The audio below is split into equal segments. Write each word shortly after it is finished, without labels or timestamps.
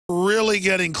really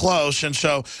getting close. And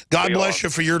so God bless you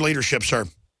for your leadership, sir.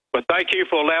 But thank you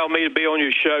for allowing me to be on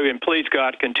your show, and please,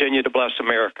 God, continue to bless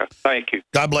America. Thank you.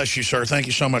 God bless you, sir. Thank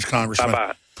you so much, Congressman.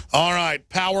 Bye-bye. All right,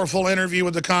 powerful interview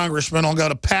with the Congressman. I'll go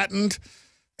to Patton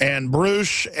and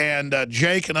Bruce and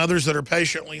Jake and others that are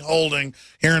patiently holding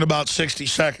here in about 60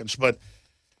 seconds. But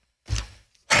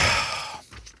I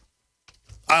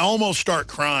almost start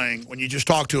crying when you just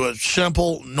talk to a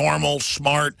simple, normal,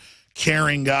 smart,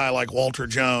 caring guy like Walter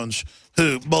Jones,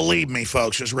 who, believe me,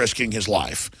 folks, is risking his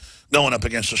life going up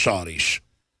against the Saudis.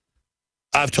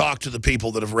 I've talked to the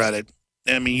people that have read it.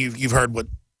 I mean, you've heard what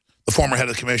the former head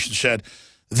of the commission said.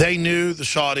 They knew the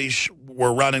Saudis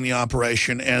were running the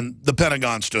operation, and the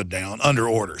Pentagon stood down under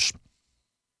orders.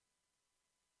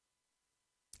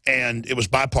 And it was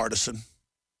bipartisan.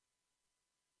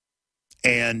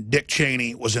 And Dick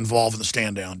Cheney was involved in the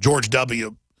stand down. George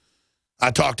W.,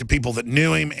 I talked to people that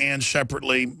knew him and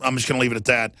separately. I'm just going to leave it at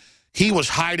that. He was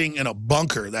hiding in a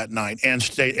bunker that night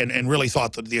and really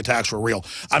thought that the attacks were real.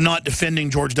 I'm not defending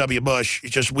George W. Bush.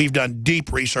 It's just we've done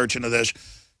deep research into this.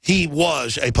 He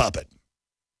was a puppet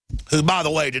who, by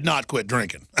the way, did not quit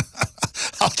drinking.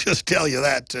 I'll just tell you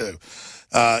that, too.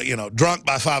 You know, drunk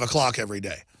by 5 o'clock every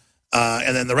day.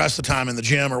 And then the rest of the time in the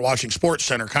gym or watching Sports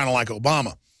Center, kind of like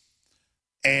Obama.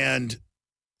 And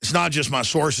it's not just my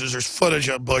sources. There's footage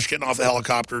of Bush getting off the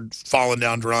helicopter, falling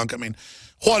down drunk. I mean,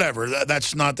 whatever.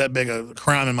 That's not that big a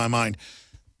crime in my mind.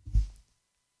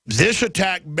 This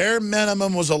attack, bare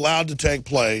minimum, was allowed to take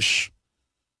place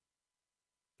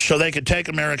so they could take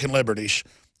American liberties.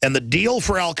 And the deal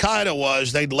for al-Qaeda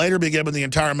was they'd later be given the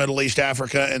entire Middle East,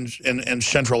 Africa, and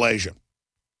Central Asia.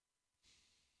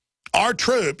 Our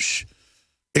troops,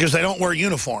 because they don't wear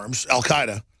uniforms,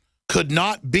 al-Qaeda, could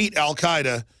not beat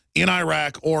al-Qaeda in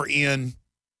Iraq or in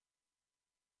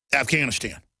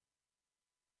Afghanistan.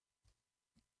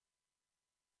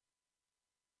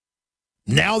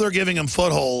 Now they're giving them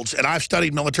footholds, and I've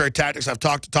studied military tactics. I've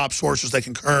talked to top sources. They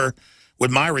concur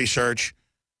with my research.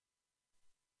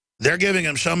 They're giving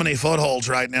them so many footholds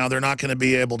right now, they're not going to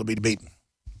be able to be beaten.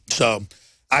 So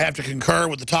I have to concur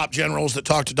with the top generals that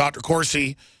talked to Dr.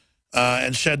 Corsi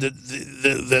and said that,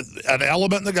 that an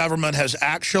element in the government has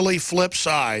actually flipped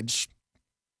sides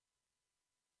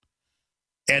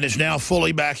and is now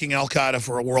fully backing al-Qaeda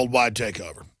for a worldwide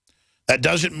takeover. That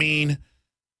doesn't mean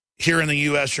here in the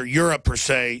U.S. or Europe per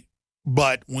se,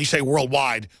 but when we say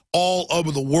worldwide, all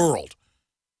over the world,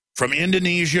 from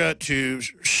Indonesia to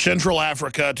Central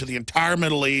Africa to the entire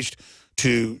Middle East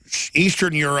to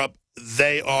Eastern Europe,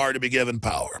 they are to be given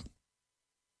power.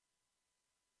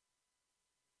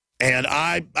 And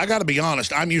I got to be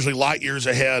honest, I'm usually light years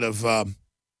ahead of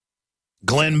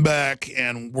Glenn Beck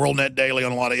and WorldNet Daily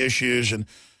on a lot of issues. And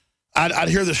I'd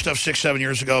hear this stuff 6, 7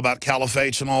 years ago about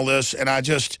caliphates and all this, and I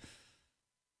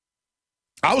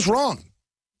was wrong.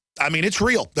 I mean, it's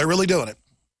real. They're really doing it.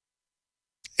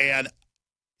 And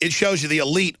it shows you the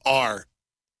elite are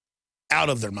out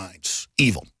of their minds,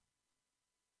 evil.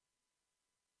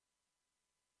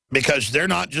 Because they're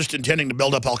not just intending to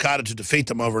build up al-Qaeda to defeat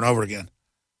them over and over again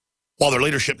while their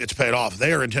leadership gets paid off.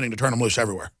 They are intending to turn them loose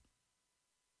everywhere.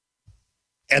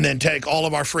 And then take all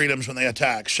of our freedoms when they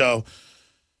attack. So,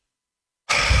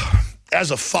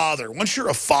 as a father, once you're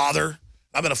a father,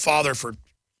 I've been a father for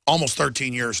almost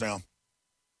 13 years now.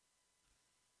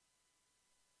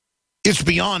 It's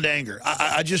beyond anger.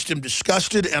 I just am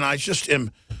disgusted, and I just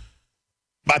am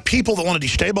by people that want to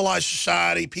destabilize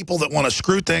society, people that want to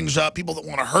screw things up, people that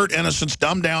want to hurt innocents,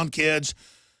 dumb down kids.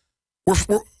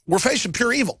 We're facing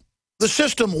pure evil. The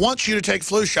system wants you to take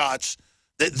flu shots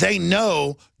that they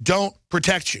know don't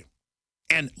protect you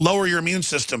and lower your immune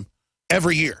system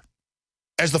every year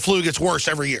as the flu gets worse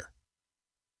every year.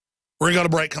 We're going to go to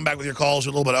break, come back with your calls, a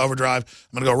little bit of overdrive.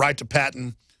 I'm going to go right to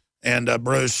Patton and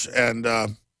Bruce and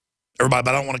everybody, but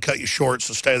I don't want to cut you short,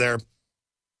 so stay there.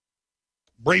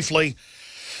 Briefly,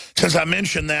 since I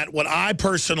mentioned that, what I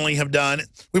personally have done,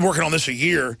 we've been working on this a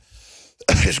year,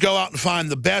 is go out and find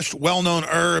the best well-known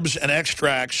herbs and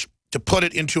extracts to put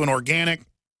it into an organic,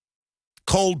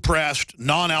 cold-pressed,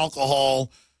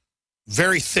 non-alcohol,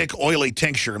 very thick, oily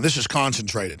tincture. And this is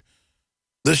concentrated.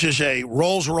 This is a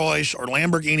Rolls-Royce or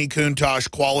Lamborghini Countach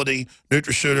quality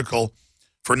nutraceutical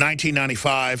for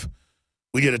 $19.95.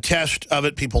 We did a test of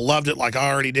it. People loved it like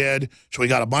I already did. So we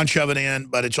got a bunch of it in,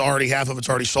 but it's already, half of it's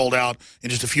already sold out in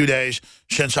just a few days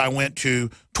since I went to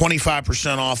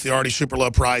 25% off the already super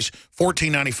low price,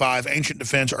 $14.95, Ancient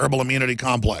Defense Herbal Immunity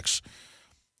Complex.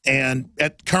 And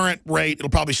at current rate, it'll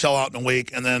probably sell out in a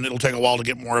week, and then it'll take a while to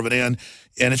get more of it in.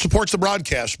 And it supports the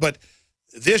broadcast. But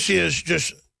this is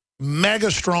just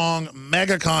mega strong,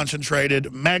 mega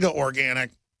concentrated, mega organic.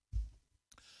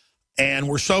 and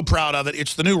we're so proud of it.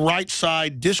 It's the new Right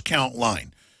Side discount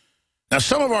line. Now,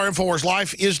 some of our InfoWars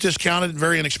Life is discounted and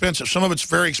very inexpensive. Some of it's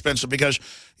very expensive because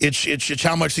it's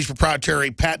how much these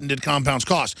proprietary patented compounds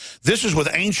cost. This is with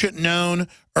ancient known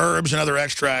herbs and other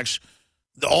extracts,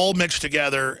 all mixed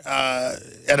together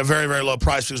at a very, very low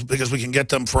price because we can get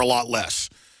them for a lot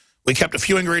less. We kept a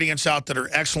few ingredients out that are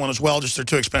excellent as well, just they're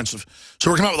too expensive.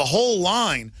 So we're coming up with a whole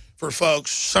line for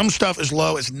folks. Some stuff as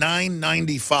low as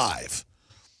 $9.95.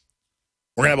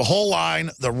 We're going to have a whole line,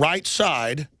 the Right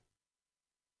Side,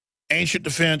 Ancient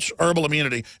Defense, Herbal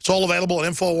Immunity. It's all available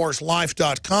at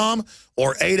InfoWarsLife.com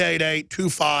or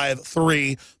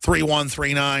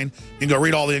 888-253-3139. You can go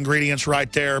read all the ingredients right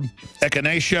there.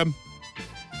 Echinacea,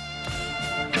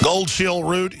 gold seal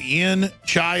root, yin,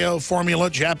 chayo formula,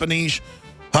 Japanese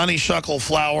honeysuckle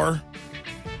flower.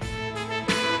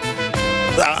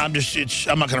 I'm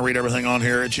not going to read everything on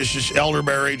here. It's just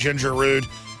elderberry, ginger root.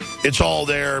 It's all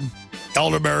there.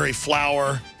 Elderberry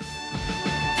flower.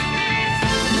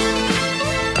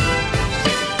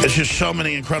 It's just so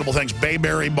many incredible things.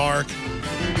 Bayberry bark.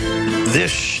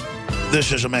 This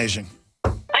is amazing.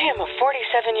 I am a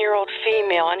 47-year-old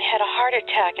female and had a heart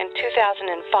attack in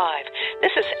 2005.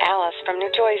 This is Alice from New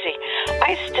Jersey.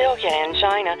 I still get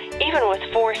angina, even with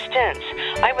 4 stents.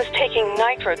 I was taking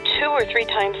nitro 2 or 3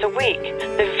 times a week.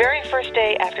 The very first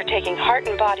day after taking Heart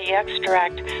and Body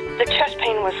Extract, the chest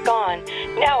pain was gone.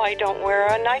 Now I don't wear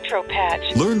a nitro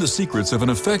patch. Learn the secrets of an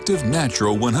effective,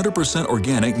 natural, 100%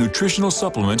 organic nutritional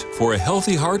supplement for a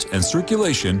healthy heart and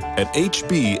circulation at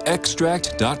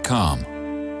hbextract.com.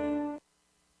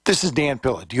 This is Dan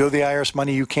Pilla. Do you owe the IRS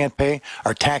money you can't pay?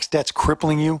 Are tax debts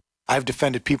crippling you? I've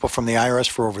defended people from the IRS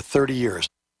for over 30 years.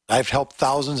 I've helped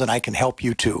thousands, and I can help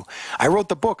you too. I wrote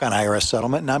the book on IRS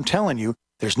settlement, and I'm telling you,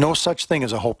 there's no such thing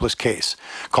as a hopeless case.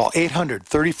 Call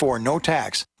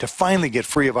 800-34-NO-TAX to finally get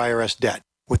free of IRS debt.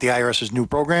 With the IRS's new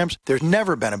programs, there's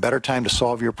never been a better time to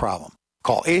solve your problem.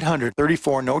 Call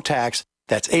 800-34-NO-TAX.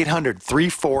 That's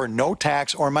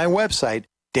 800-34-NO-TAX, or my website,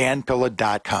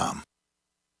 danpilla.com.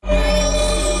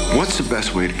 What's the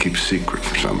best way to keep a secret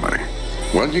from somebody?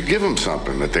 Well, you give them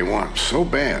something that they want so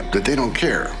bad that they don't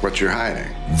care what you're hiding.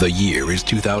 The year is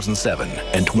 2007,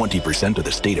 and 20% of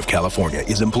the state of California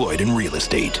is employed in real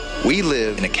estate. We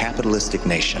live in a capitalistic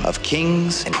nation of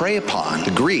kings and prey upon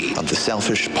the greed of the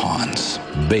selfish pawns.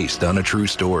 Based on a true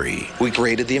story. We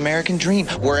created the American dream,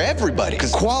 where everybody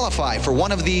could qualify for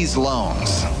one of these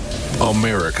loans.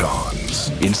 Americons.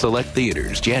 In select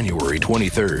theaters, January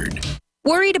 23rd.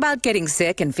 Worried about getting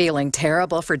sick and feeling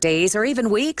terrible for days or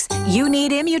even weeks? You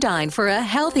need Immudyne for a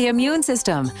healthy immune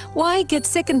system. Why get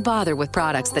sick and bother with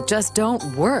products that just don't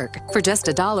work? For just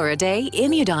 $1 a day,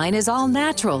 Immudyne is all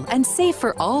natural and safe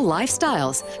for all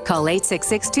lifestyles. Call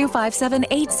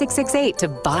 866-257-8668 to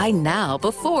buy now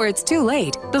before it's too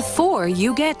late, before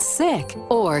you get sick.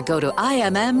 Or go to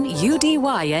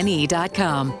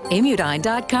IMMUDYNE.com,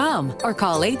 Immudyne.com, or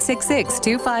call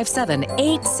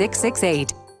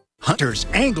 866-257-8668. Hunters,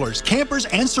 anglers, campers,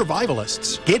 and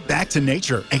survivalists. Get back to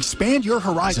nature. Expand your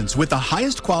horizons with the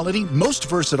highest quality, most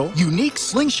versatile, unique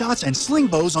slingshots and sling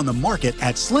bows on the market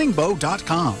at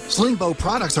slingbow.com. Slingbow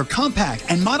products are compact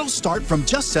and models start from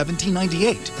just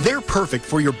 $17.98. They're perfect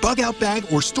for your bug-out bag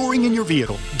or storing in your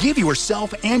vehicle. Give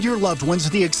yourself and your loved ones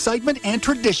the excitement and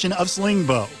tradition of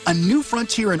Slingbow. A new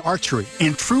frontier in archery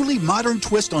and truly modern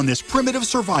twist on this primitive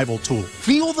survival tool.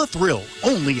 Feel the thrill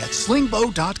only at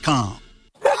slingbow.com.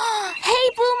 Hey,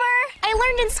 Boomer! I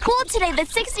learned in school today that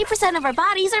 60% of our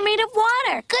bodies are made of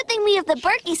water. Good thing we have the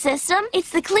Berkey system.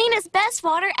 It's the cleanest, best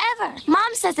water ever.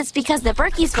 Mom says it's because the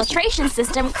Berkey's filtration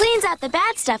system cleans out the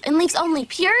bad stuff and leaves only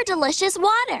pure, delicious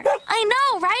water. I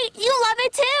know, right? You love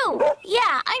it too.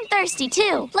 Yeah, I'm thirsty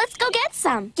too. Let's go get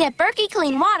some. Get Berkey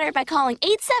clean water by calling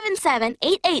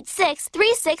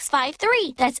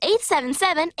 877-886-3653. That's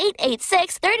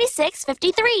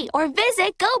 877-886-3653. Or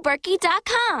visit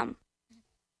goberkey.com.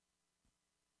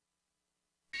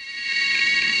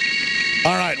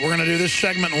 All right, we're going to do this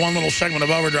segment, one little segment of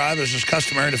Overdrive, as is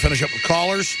customary, to finish up with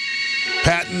callers.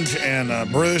 Patent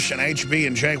and Bruce and HB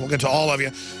and Jake. We'll get to all of you.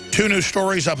 2 new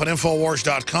stories up at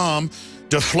Infowars.com.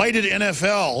 Deflated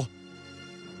NFL.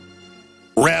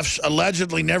 Refs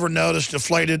allegedly never noticed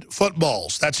deflated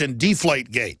footballs. That's in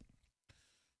Deflategate.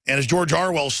 And as George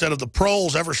Orwell said, if the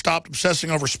proles ever stopped obsessing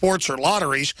over sports or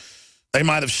lotteries, they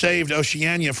might have saved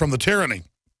Oceania from the tyranny.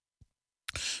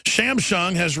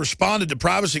 Samsung has responded to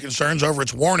privacy concerns over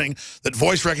its warning that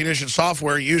voice recognition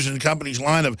software used in the company's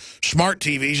line of smart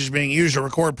TVs is being used to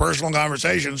record personal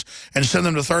conversations and send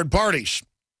them to third parties.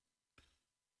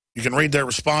 You can read their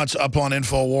response up on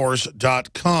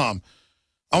Infowars.com.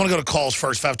 I want to go to calls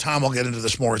first. If I have time, I'll get into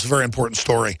this more. It's a very important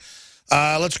story.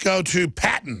 Let's go to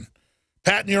Patton.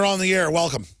 Patton, you're on the air.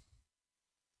 Welcome.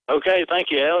 Okay,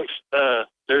 thank you, Alex.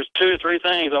 There's 2 or 3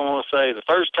 things I want to say. The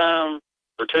first time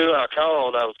or 2 I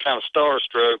called, I was kind of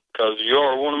starstruck because you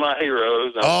are one of my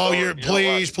heroes.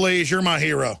 Please, you're my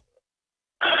hero.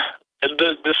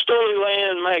 The story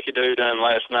Land McAdoo done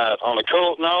last night on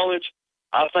occult knowledge,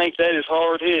 I think that is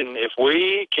hard hidden. If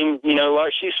we can,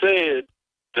 like she said,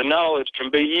 the knowledge can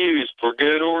be used for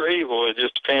good or evil. It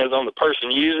just depends on the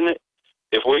person using it.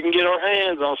 If we can get our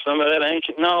hands on some of that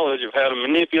ancient knowledge of how to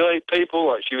manipulate people,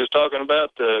 like she was talking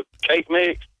about the cake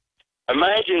mix,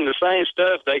 imagine the same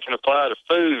stuff they can apply to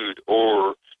food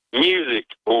or music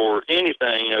or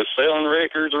anything, selling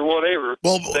records or whatever.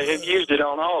 Well, they have used it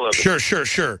on all of it.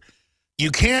 Sure. You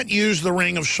can't use the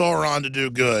Ring of Sauron to do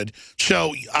good.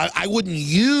 So I wouldn't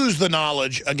use the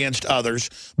knowledge against others.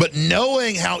 But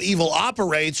knowing how evil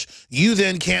operates, you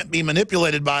then can't be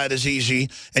manipulated by it as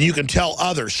easy, and you can tell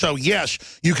others. So,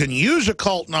 yes, you can use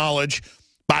occult knowledge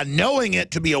by knowing it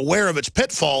to be aware of its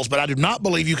pitfalls, but I do not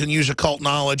believe you can use occult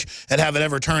knowledge and have it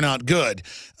ever turn out good.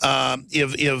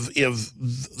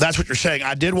 If that's what you're saying.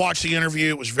 I did watch the interview.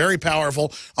 It was very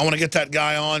powerful. I want to get that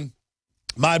guy on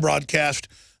my broadcast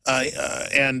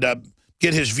and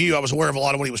get his view. I was aware of a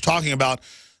lot of what he was talking about.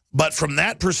 But from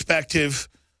that perspective,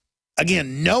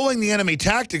 again, knowing the enemy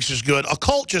tactics is good.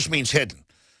 Occult just means hidden.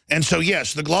 And so,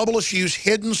 yes, the globalists use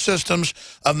hidden systems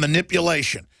of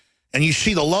manipulation. And you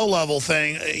see the low-level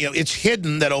thing, it's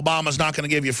hidden that Obama's not going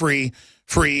to give you free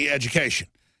education.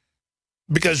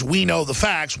 Because we know the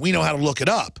facts, we know how to look it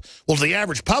up. Well, to the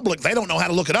average public, they don't know how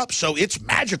to look it up, so it's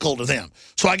magical to them.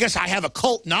 So I guess I have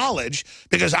occult knowledge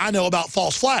because I know about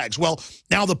false flags. Well,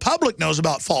 now the public knows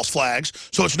about false flags,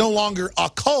 so it's no longer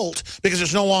occult because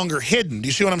it's no longer hidden. Do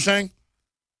you see what I'm saying?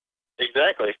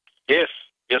 Exactly. Yes,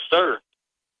 sir.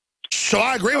 So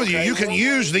I agree with you. You can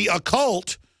use the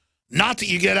occult, not that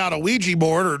you get out a Ouija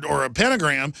board or a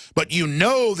pentagram, but you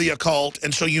know the occult,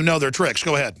 and so you know their tricks.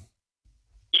 Go ahead.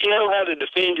 You know how to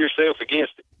defend yourself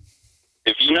against it.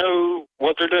 If you know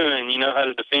what they're doing, you know how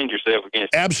to defend yourself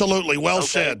against it. Absolutely. Well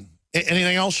said.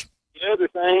 Anything else? The other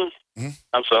thing,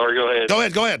 I'm sorry, go ahead.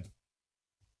 Go ahead.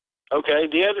 Okay,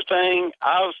 the other thing,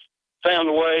 I've found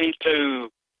a way to,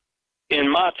 in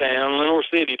my town, Lenore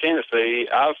City, Tennessee,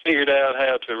 I've figured out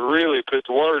how to really put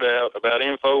the word out about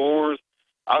InfoWars.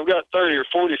 I've got 30 or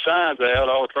 40 signs out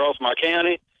all across my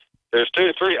county. There's 2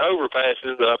 or 3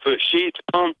 overpasses that I put sheets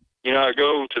on. I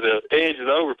go to the edge of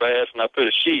the overpass and I put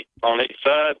a sheet on each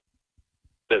side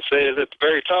that says at the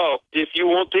very top, if you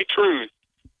want the truth,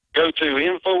 go to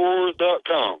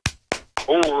Infowars.com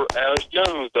or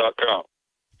AlexJones.com.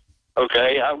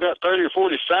 Okay, I've got 30 or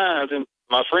 40 signs in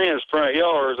my friends' front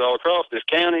yards all across this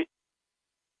county.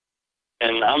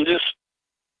 And I'm just,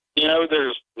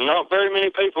 there's not very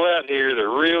many people out here that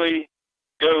really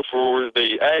go for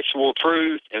the actual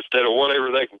truth instead of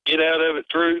whatever they can get out of it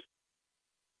truth.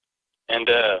 And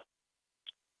the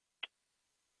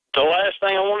last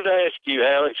thing I wanted to ask you,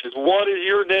 Alex, is what is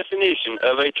your definition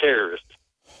of a terrorist?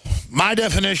 My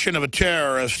definition of a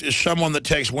terrorist is someone that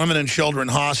takes women and children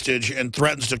hostage and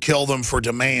threatens to kill them for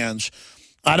demands.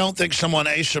 I don't think someone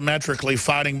asymmetrically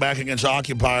fighting back against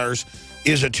occupiers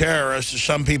is a terrorist, as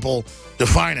some people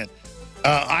define it.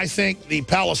 I think the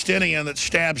Palestinian that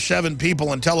stabbed 7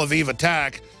 people in Tel Aviv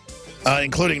attack,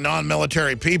 including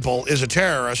non-military people, is a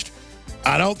terrorist.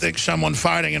 I don't think someone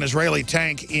fighting an Israeli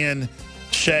tank in,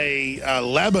 say,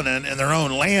 Lebanon in their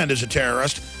own land is a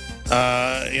terrorist.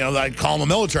 I'd call them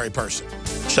a military person.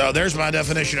 So there's my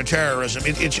definition of terrorism.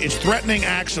 It's threatening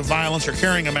acts of violence or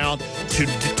carrying them out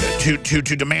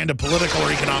to demand a political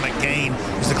or economic gain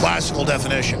is the classical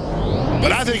definition.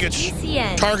 But I think it's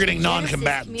targeting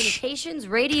non-combatants.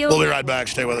 We'll be right back.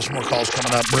 Stay with us. More calls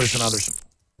coming up. Bruce and others.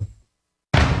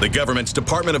 The government's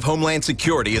Department of Homeland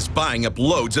Security is buying up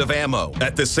loads of ammo.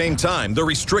 At the same time, they're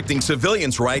restricting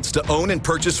civilians' rights to own and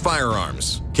purchase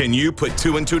firearms. Can you put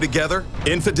 2 and 2 together?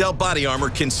 Infidel Body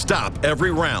Armor can stop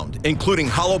every round, including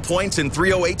hollow points and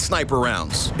 .308 sniper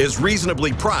rounds, is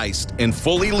reasonably priced and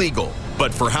fully legal.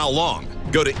 But for how long?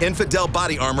 Go to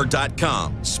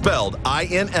InfidelBodyArmor.com, spelled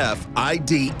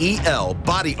INFIDEL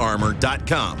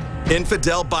bodyarmor.com.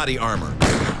 Infidel Body Armor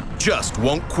just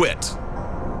won't quit.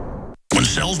 When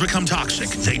cells become toxic,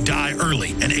 they die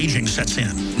early and aging sets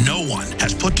in. No one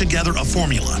has put together a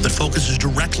formula that focuses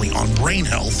directly on brain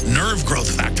health, nerve growth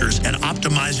factors, and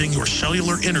optimizing your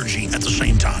cellular energy at the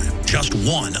same time. Just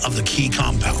one of the key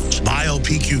compounds,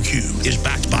 BioPQQ, is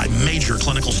backed by major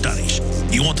clinical studies.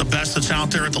 You want the best that's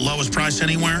out there at the lowest price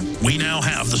anywhere? We now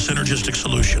have the synergistic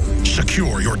solution.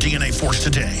 Secure your DNA force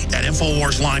today at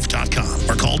InfoWarsLife.com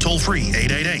or call toll-free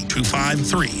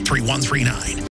 888-253-3139.